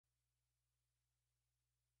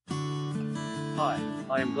Hi,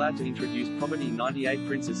 I am glad to introduce property 98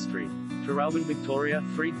 Princess Street, Traralgon, Victoria,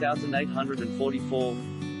 3844.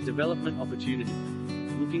 Development opportunity.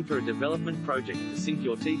 Looking for a development project to sink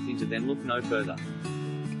your teeth into? Then look no further.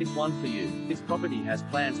 It's one for you. This property has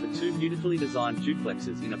plans for 2 beautifully designed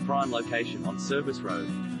duplexes in a prime location on Service Road,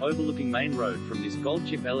 overlooking Main Road from this gold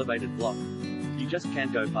chip elevated block. You just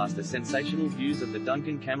can't go past the sensational views of the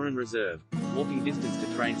Duncan Cameron Reserve, walking distance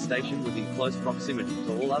to train station within close proximity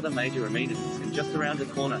to all other major amenities, and just around the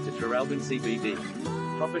corner to Traralgon CBD.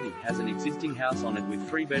 Property has an existing house on it with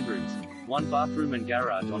 3 bedrooms, 1 bathroom and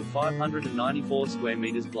garage on 594 square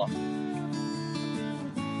meters block.